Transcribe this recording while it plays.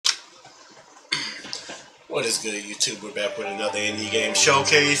What is good, YouTube? We're back with another indie game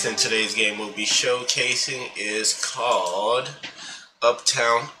showcase, and today's game we'll be showcasing is called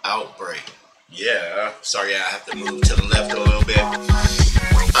Uptown Outbreak. Yeah, sorry, I have to move to the left a little bit.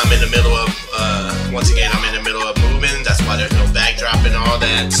 I'm in the middle of, once again, I'm in the middle of moving. That's why there's no backdrop and all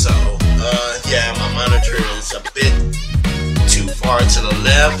that. So, yeah, my monitor is a bit too far to the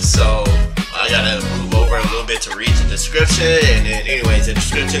left, so I gotta move over a little bit to read the description. And then, anyways, the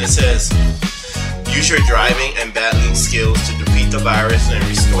description, it says, use your driving and battling skills to defeat the virus and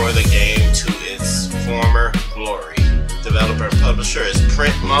restore the game to its former glory. Developer and publisher is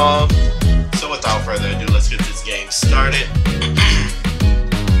Print Mob. So without further ado, let's get this game started.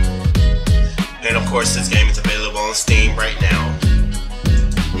 And of course, this game is available on Steam right now.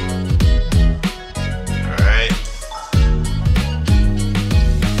 Alright.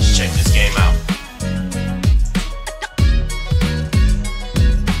 Let's check this game out.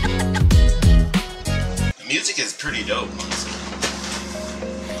 Music is pretty dope, honestly.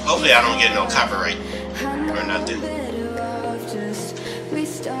 Hopefully I don't get no copyright or nothing.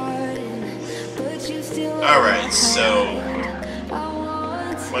 Alright, so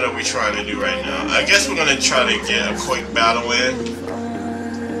what are we trying to do right now? I guess we're gonna try to get a quick battle in.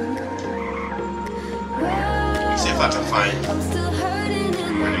 See if I can find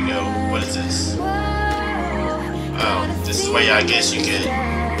where to go. What is this? Oh, this is where I guess you could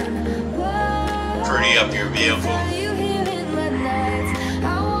pretty up your vehicle,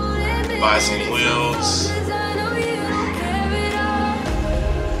 buy some wheels,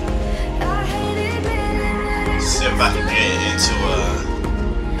 see if I can get into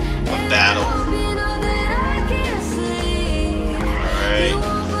a battle. Alright,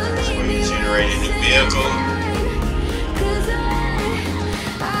 so we generate a new vehicle.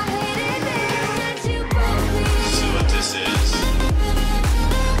 See what this is.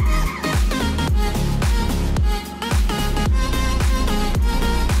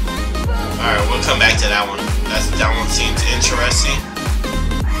 Alright, we'll come back to that one. That one seems interesting.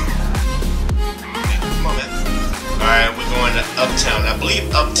 Okay, come on, man. Alright, we're going to Uptown. I believe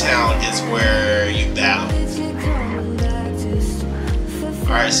Uptown is where you battle.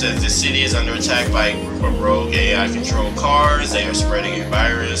 Alright, it says the city is under attack by a group of rogue AI-controlled cars. They are spreading a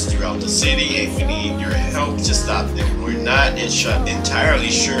virus throughout the city, and we need your help to stop them. We're not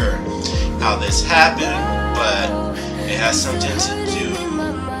entirely sure how this happened, but it has something to do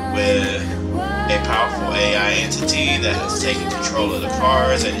with a powerful AI entity that has taken control of the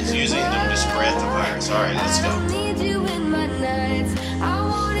cars and is using them to spread the virus. Alright, let's go.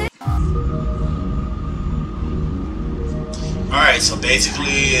 Alright, so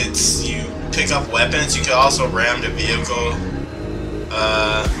basically it's you pick up weapons. You can also ram the vehicle.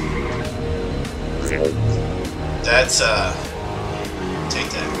 That's take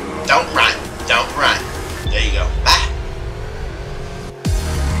that. Don't run. Don't run. There you go. Bye.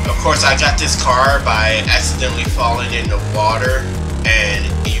 Of course, I got this car by accidentally falling in the water, and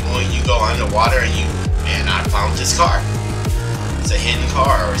when you go underwater and I found this car. It's a hidden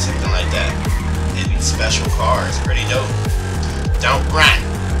car or something like that. Hidden special car. It's pretty dope. Don't run.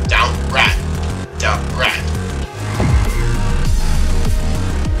 Don't run. Don't run.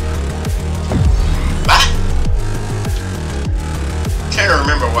 Bye. Can't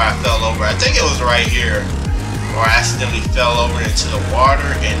remember where I fell over. I think it was right here. Or I accidentally fell over into the water,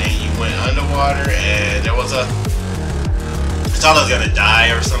 and then you went underwater, and there was I thought I was gonna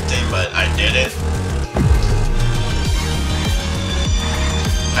die or something, but I didn't.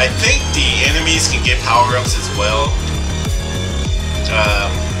 I think the enemies can get power-ups as well.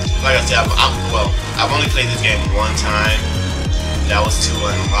 Like I said, I've only played this game one time. That was to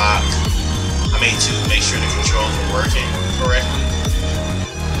unlock, to make sure the controls were working correctly.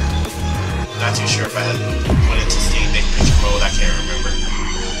 Not too sure if I had went into Steam Big Picture mode. I can't remember.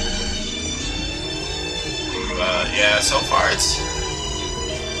 But yeah, so far it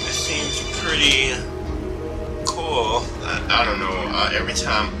seems pretty cool. I don't know.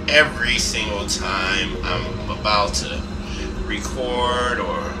 Every single time I'm about to record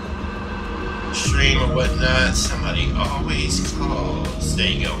or stream or whatnot, somebody always calls. There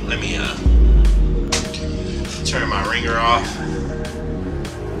you go. Let me turn my ringer off.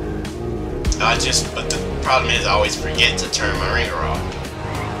 But the problem is I always forget to turn my ringer off.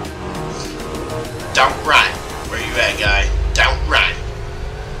 Don't run. Where you at, guy? Don't run.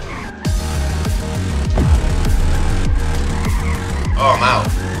 Oh, I'm out.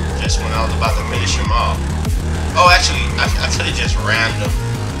 Just when I was about to finish him off. Oh, actually, I could have just rammed him.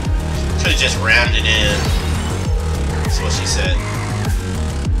 Could have just rammed it in. That's what she said.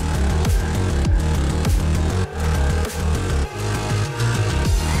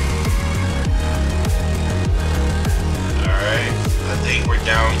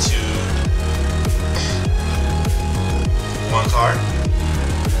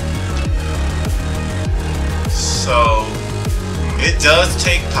 does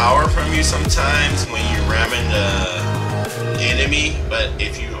take power from you sometimes when you're ramming the enemy, but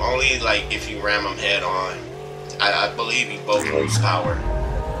if you only if you ram them head on, I believe you both lose power.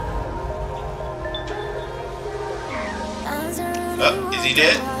 Oh, is he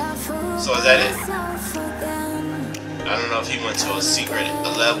dead? So is that it? I don't know if he went to a secret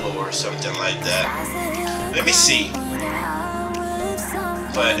level or something like that. Let me see.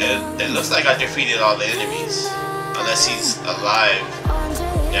 But it looks like I defeated all the enemies. Unless he's alive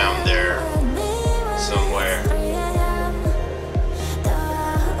down there somewhere.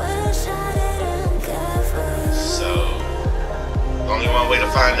 So, only one way to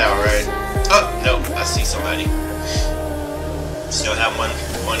find out, right? Oh, no, I see somebody. Still have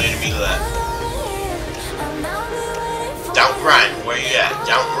one enemy left. Don't run. Where you at?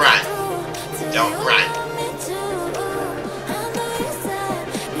 Don't run. Don't run.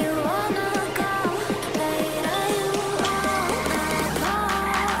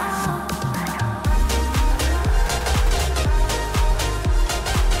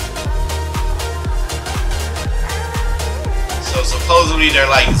 So supposedly they're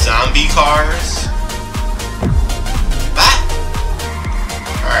like zombie cars. Ah!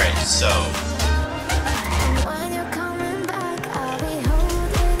 Alright, so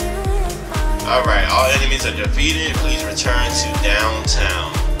alright, all enemies are defeated. Please return to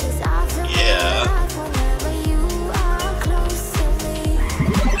downtown. Yeah.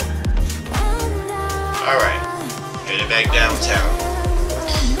 Alright. Headed back downtown.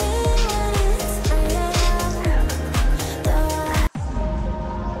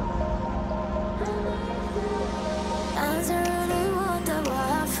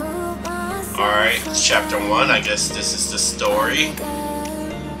 Alright, chapter 1. I guess this is the story.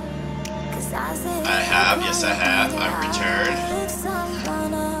 Yes I have. I've returned.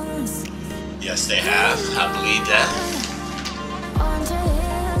 Yes they have. I believe that.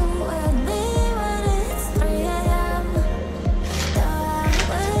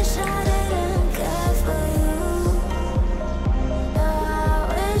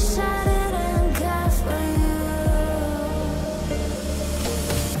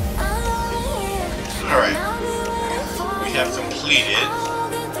 Alright. We have completed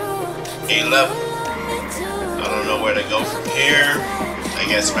a level. I don't know where to go from here. I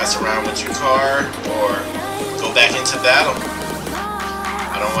guess mess around with your car or go back into battle.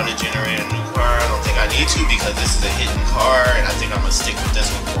 I don't want to generate a new car. I don't think I need to because this is a hidden car and I think I'm going to stick with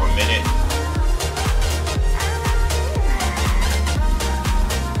this one for a minute.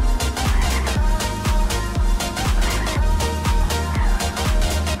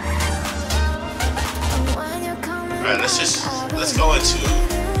 Alright, let's go into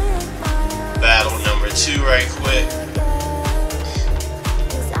battle number 2 right quick.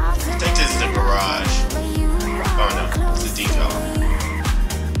 I think this is the garage. Oh no, it's the decal.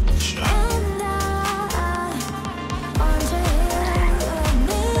 Shot.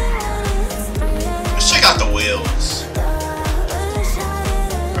 Let's check out the wheels.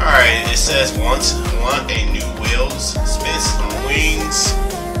 Alright, it says want a new wheels. Spin some wings.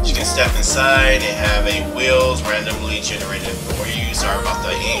 You can step inside and have a wheels randomly generated for you. Sorry about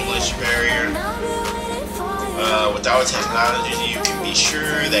the English barrier. With our technology, you can be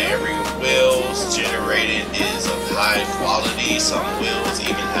sure that every wheels generated is of high quality. Some wheels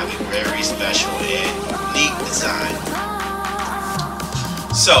even have a very special and unique design.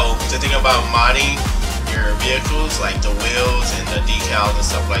 So, the thing about modding your vehicles, like the wheels and the decals and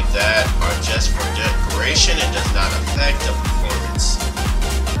stuff like that, are just for decoration and does not affect the performance.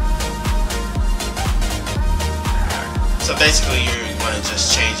 So basically you're going to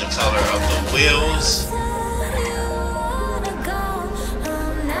just change the color of the wheels.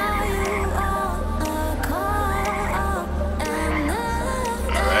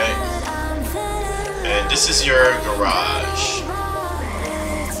 Alright. And this is your garage.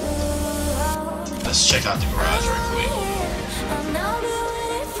 Let's check out the garage right quick.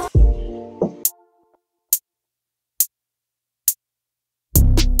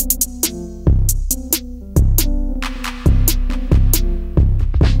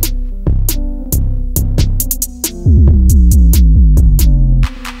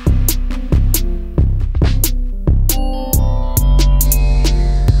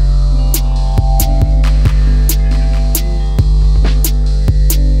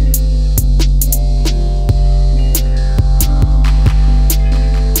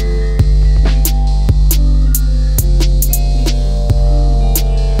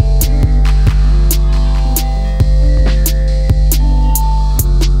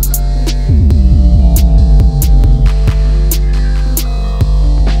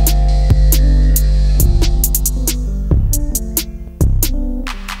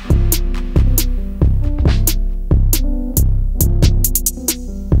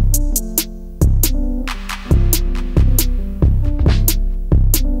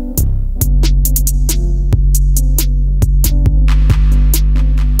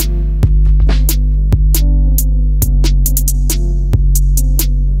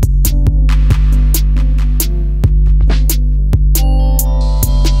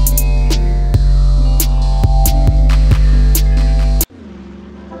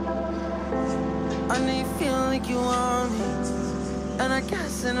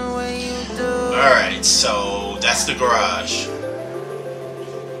 Alright, so that's the garage.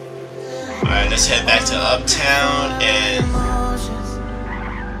 Alright, let's head back to Uptown and...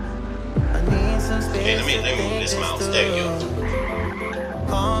 Okay, let me move this mouse. There you go.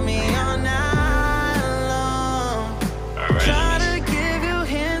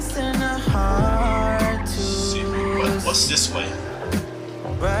 Alright, see, what's this way?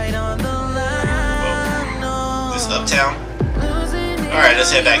 Well, this is Uptown? Alright,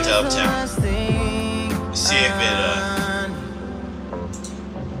 let's head back to Uptown. See if it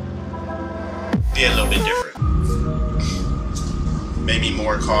be a little bit different. Maybe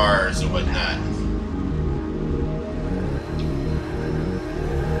more cars or whatnot.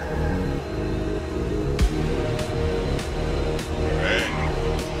 Alright.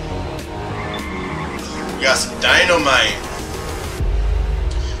 We got some dynamite.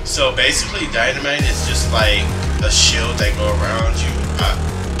 So basically dynamite is just like a shield that go around you. I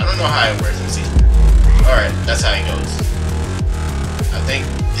don't know how it works. Let's see. Alright, that's how it goes. I think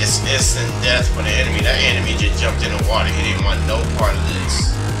it's instant death for the enemy. That enemy just jumped in the water. He didn't want no part of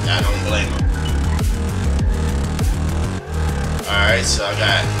this. I don't blame him. Alright, so I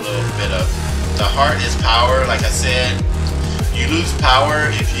got a little bit of... The heart is power, like I said. You lose power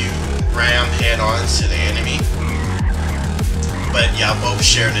if you ram head on to the enemy. But y'all both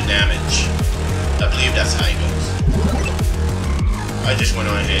share the damage. I believe that's how it goes. I just went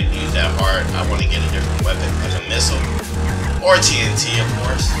on ahead and used that heart. I want to get a different weapon, like a missile. Or TNT, of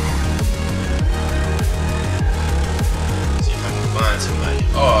course. See if I can find somebody.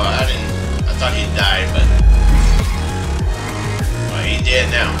 Oh, I thought he died, but... Oh, he's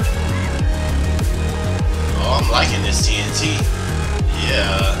dead now. Oh, I'm liking this TNT.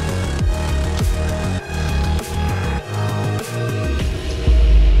 Yeah.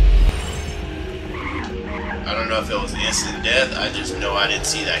 I don't know if it was instant death. I just know I didn't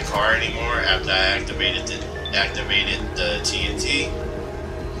see that car anymore after I activated the TNT.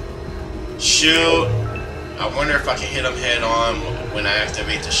 Shield. I wonder if I can hit him head on when I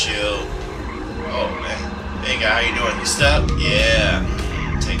activate the shield. Oh man. Hey guy, how you doing? You stuck? Yeah.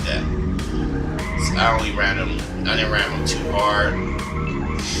 Take that. So I only ran him. I didn't ram him too hard.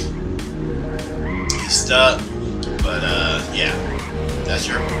 He's stuck. But yeah. That's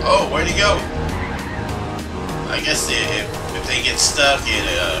your... Oh, where'd he go? I guess if they get stuck, it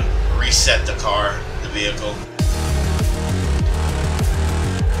reset the car, the vehicle.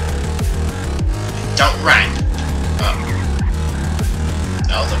 Don't run! Oh.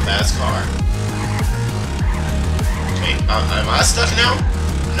 That was a fast car. Wait, am I stuck now?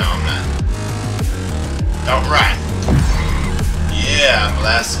 No, I'm not. Don't run! Yeah,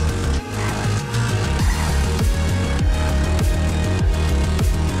 blast it.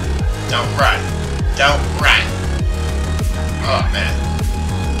 Don't run! Don't run! Oh man.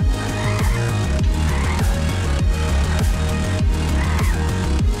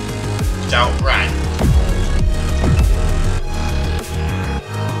 Don't run.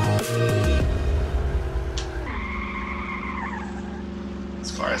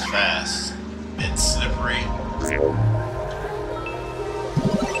 This car is fast. It's slippery.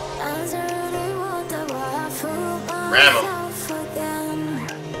 Ram him.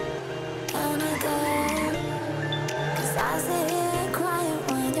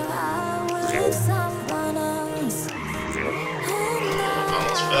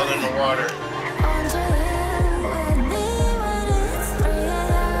 Fell in the water.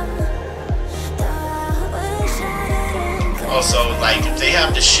 Also, like if they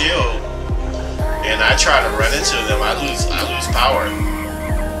have the shield and I try to run into them, I lose power.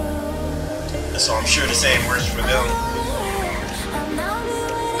 So I'm sure the same works for them.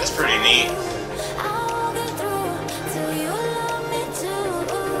 That's pretty neat.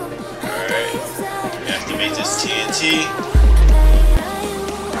 Alright. Activate this TNT.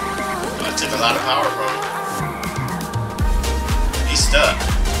 I took a lot of power from him. He's stuck.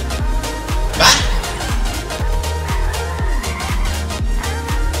 Ah!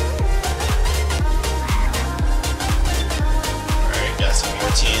 Alright, got some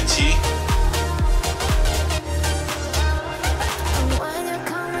more TNT.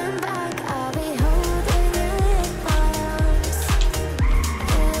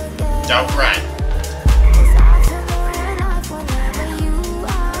 Don't run.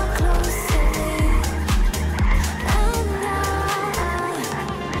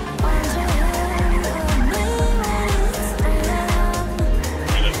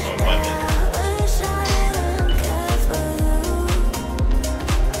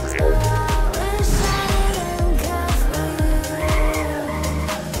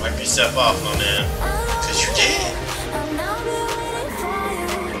 yourself off, my man. Cause you did.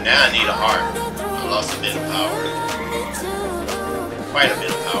 Now I need a heart. I lost a bit of power. Quite a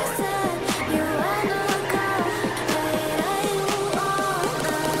bit of power.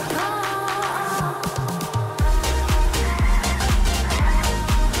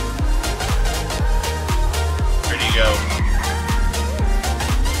 Where'd he go?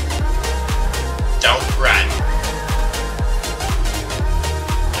 Don't run.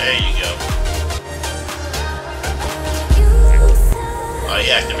 There you go. Oh, he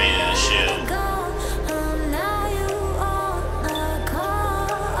activated his shield.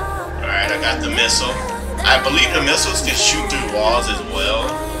 Alright, I got the missile. I believe the missiles can shoot through walls as well.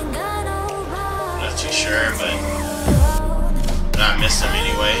 Not too sure, but I missed them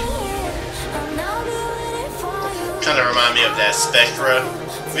anyway. Kind of remind me of that Spectra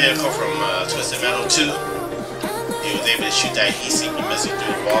vehicle from Twisted Metal 2. He was able to shoot that heat-seeking missile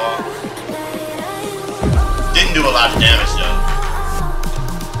through the wall. Didn't do a lot of damage though.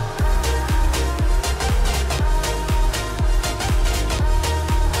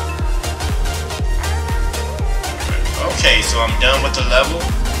 Okay, so I'm done with the level.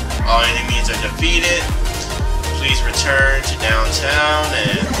 All enemies are defeated. Please return to downtown,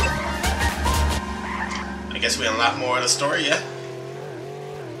 and I guess we unlock more of the story, yeah?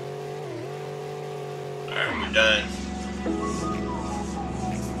 Alright, we're done.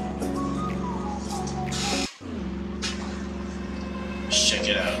 Let's check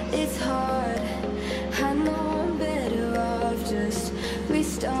it out. It's hard. I know I'm better off just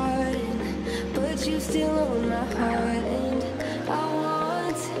restarting, but you still own my heart, and I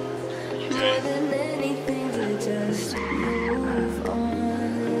want more than anything to just move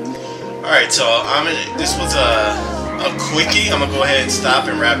on. Alright, so this was a quickie. I'm gonna go ahead and stop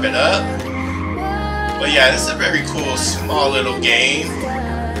and wrap it up. But yeah, this is a very cool, small little game.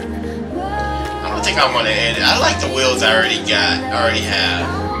 I don't think I want to edit. I like the wheels I already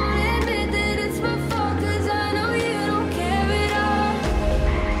have.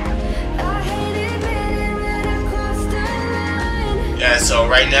 Yeah, so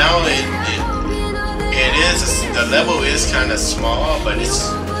right now the level is kind of small, but it's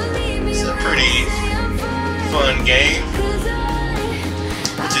a pretty fun game,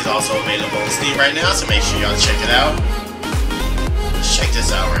 which is also available on Steam right now, so make sure y'all check it out. Let's check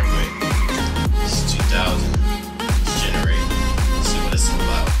this out right quick. It's 2000. Let's generate. Let's see what it's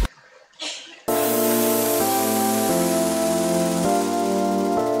about.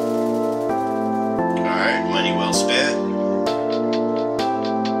 Alright, money well spent.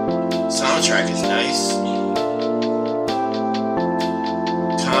 Soundtrack is nice.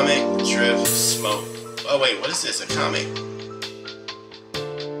 Comic, drift, smoke. Oh wait, what is this? A comic?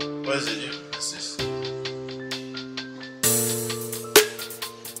 What does it do? What's this?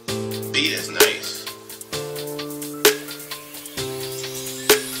 Beat is nice.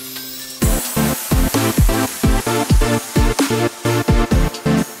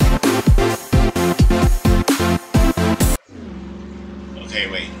 Okay,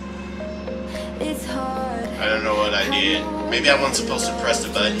 wait. It's hard. I don't know what I did. Maybe I wasn't supposed to press the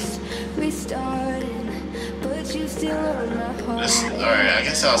button. Alright, I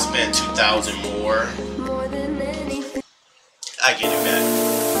guess I'll spend 2,000 more. I get it back.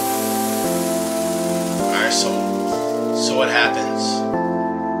 Alright, so what happens?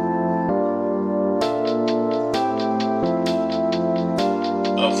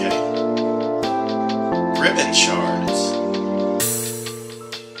 Okay. Ribbon shards.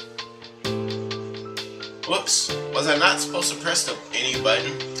 Whoops. Was I not supposed to press any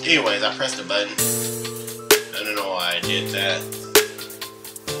button? Anyways, I pressed the button. I don't know why I did that.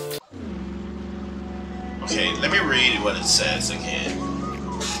 Okay, let me read what it says again.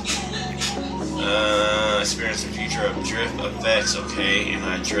 Experience the future of drift effects. Okay, and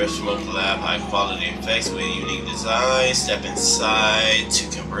I drift smoke lab high quality effects with unique design. Step inside to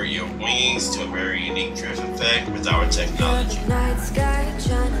convert your wings to a very unique drift effect with our technology.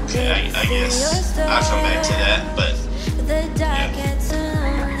 Okay, I guess I'll come back to that, but yeah.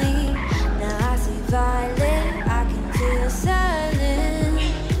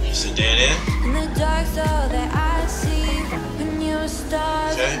 It's a dead end.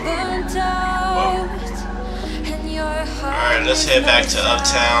 Okay. Whoa. Alright, let's head back to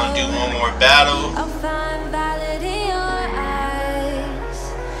Uptown, do one more battle.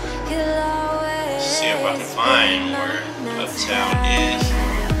 See if I can find where Uptown is.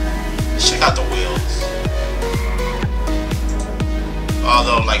 Let's check out the wheels.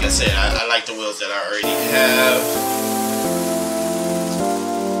 Although, like I said, I like the wheels that I already have.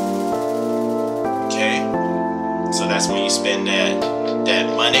 Okay. So that's when you spend that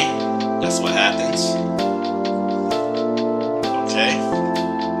money.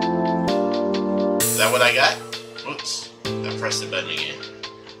 again.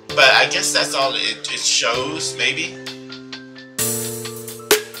 But I guess that's all it shows, maybe.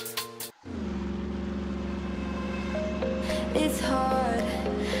 It's hard,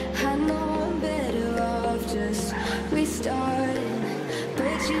 I know I'm better off just restarting,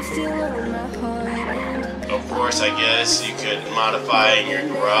 but you still own my heart. And of course, I guess you could modify in your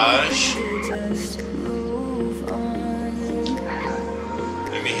garage. just move on.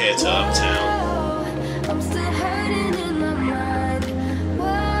 Let me head to Uptown. I'm still hurting in my mind.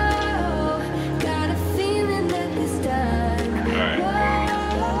 Whoa, got a feeling that this time. Alright.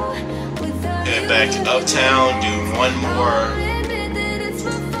 Whoa, without Head back to Uptown, do one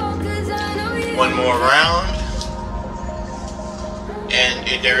more round.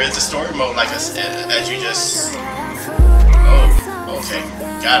 And there is a story mode, like I said, as you just... Oh, okay.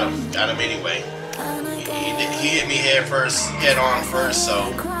 Got him anyway. He hit me head on first,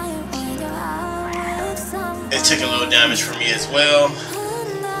 so it took a little damage from me as well.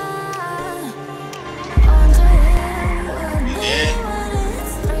 He did.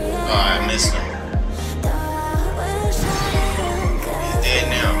 Oh, I missed him. He's dead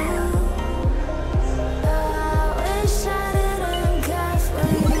now.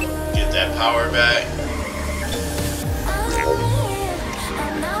 Get that power back.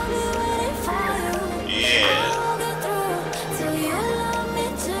 Yeah.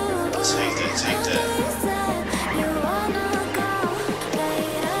 Take that.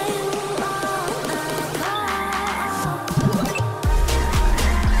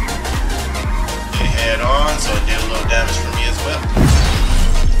 Get head on, so it did a little damage for me as well.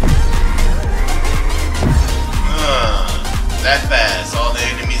 That fast, all the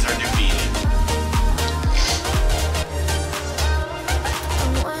enemies are defeated.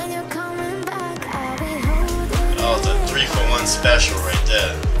 Oh, it's a 3-for-1 special right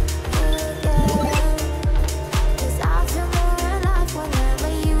there.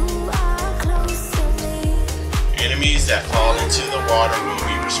 Enemies that fall into the water will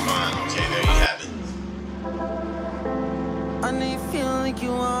be respawn. Okay, there you have it. I know you feel like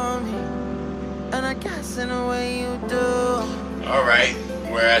you want me, and I guess in a way you do. Alright,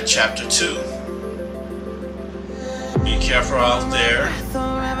 we're at chapter 2. Be careful out there.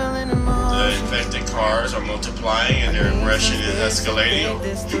 The infected cars are multiplying and their aggression is escalating.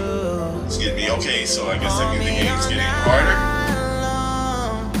 Excuse me, okay, so I guess that means the game's getting harder.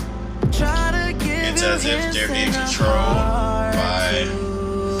 It's as if they're being controlled by...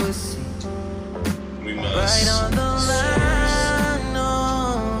 We must...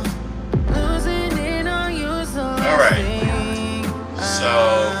 Alright. So...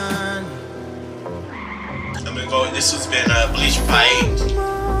 I'm gonna go... This has been a Bleach Fight.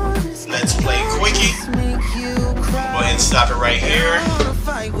 Let's play quickie. Go ahead and stop it right here.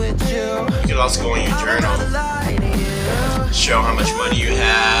 You can also go in your journal. Show how much money you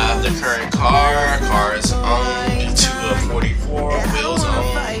have, the current car is owned, 2 of 44, wheels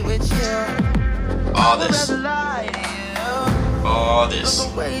owned, all this.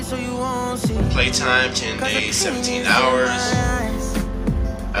 Playtime 10 days, 17 hours.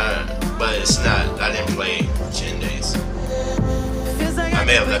 But it's not, I didn't play 10 days. I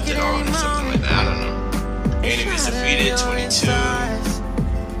may have left it on or something like that, I don't know. Enemies defeated, 22.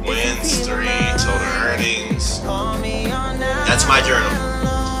 Wins, 3. Total earnings. That's my journal.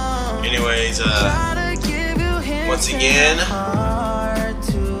 Anyways, once again,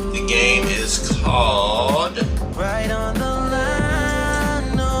 the game is called...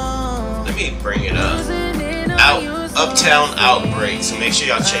 Let me bring it up. Uptown Outbreak. So make sure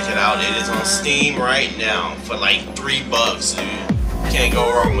y'all check it out. It is on Steam right now for like $3, dude. Can't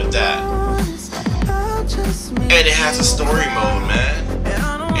go wrong with that. And it has a story mode, man.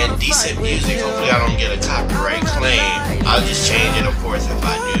 And decent music. Hopefully I don't get a copyright claim. I'll just change it, of course, if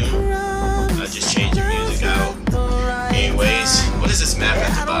I do. I'll just change the music out. Anyways, what is this map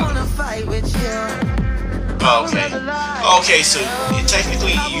at the bottom? Oh, okay. Okay, so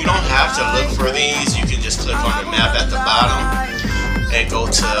technically you don't have to look for these. You can just click on the map at the bottom and go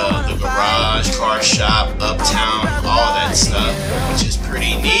to the garage, car shop, Uptown, all that stuff, which is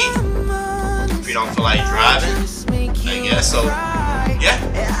pretty neat. If you don't feel like driving, I guess. So yeah,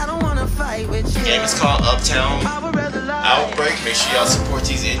 the game is called Uptown Outbreak. Make sure y'all support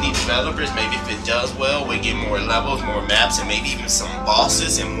these indie developers. Maybe if it does well, we get more levels, more maps, and maybe even some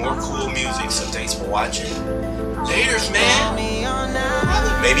bosses and more cool music. So thanks for watching. Laters, man.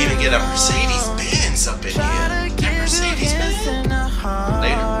 Maybe even get a Mercedes Benz up in here. That Mercedes Benz.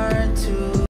 Later.